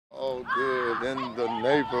so good in the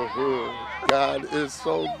neighborhood. God is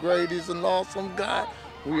so great. He's an awesome God.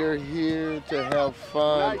 We are here to have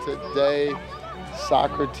fun today.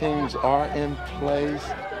 Soccer teams are in place.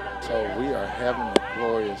 So we are having a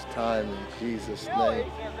glorious time in Jesus' name.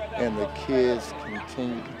 And the kids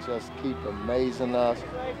continue to just keep amazing us,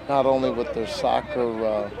 not only with their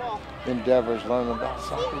soccer endeavors, learning about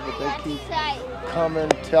soccer, but they keep coming,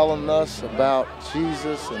 telling us about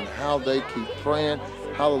Jesus and how they keep praying,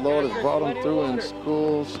 how the Lord has brought them through in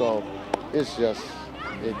school. So it's just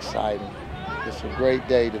exciting. It's a great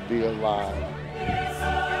day to be alive.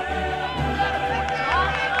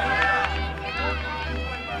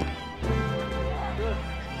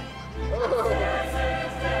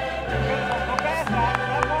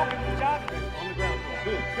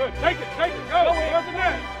 Good. Take it. Go. Where's the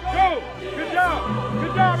net? Go. Good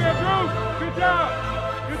job, Andrew. Good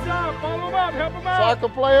job. Follow him up. Help him out.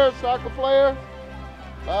 Soccer player.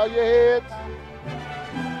 Bow your heads.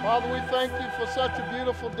 Father, we thank you for such a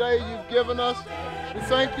beautiful day you've given us. We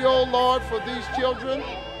thank you, oh Lord, for these children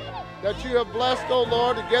that you have blessed, oh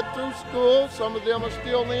Lord, to get through school. Some of them are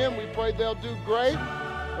still in. We pray they'll do great.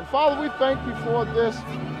 And Father, we thank you for this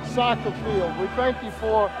soccer field. We thank you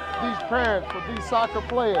for these parents, for these soccer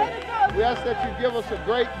players. We ask that you give us a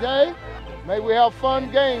great day. May we have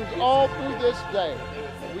fun games all through this day.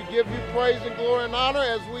 We give you praise and glory and honor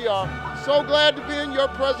as we are so glad to be in your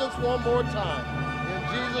presence one more time.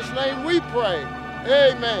 In Jesus' name we pray.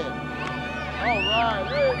 Amen. All right.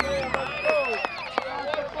 Amen. Let's go.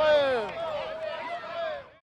 Soccer players.